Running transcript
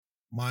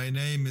My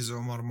name is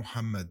Omar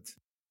Mohammed.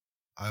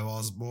 I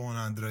was born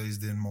and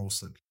raised in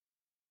Mosul.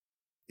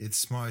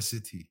 It's my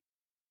city.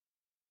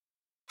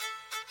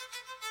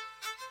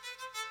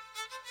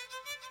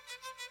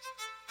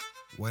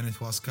 When it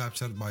was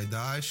captured by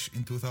Daesh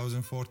in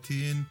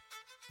 2014,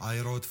 I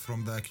wrote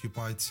from the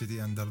occupied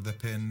city under the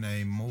pen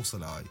name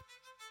Mosul Eye.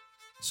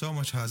 So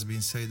much has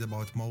been said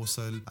about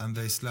Mosul and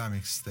the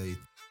Islamic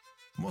State,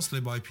 mostly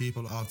by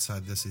people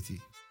outside the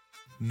city.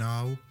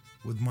 Now,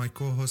 with my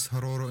co-host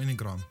Haroro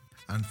Ingram,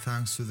 and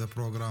thanks to the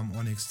program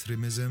on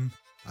extremism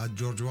at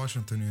George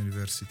Washington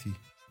University,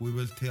 we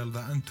will tell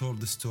the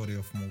untold story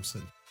of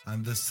Mosul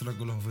and the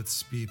struggle of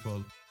its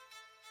people.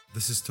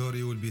 This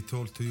story will be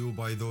told to you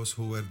by those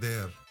who were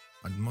there,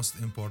 and most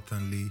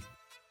importantly,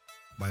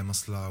 by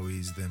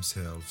Maslawis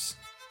themselves.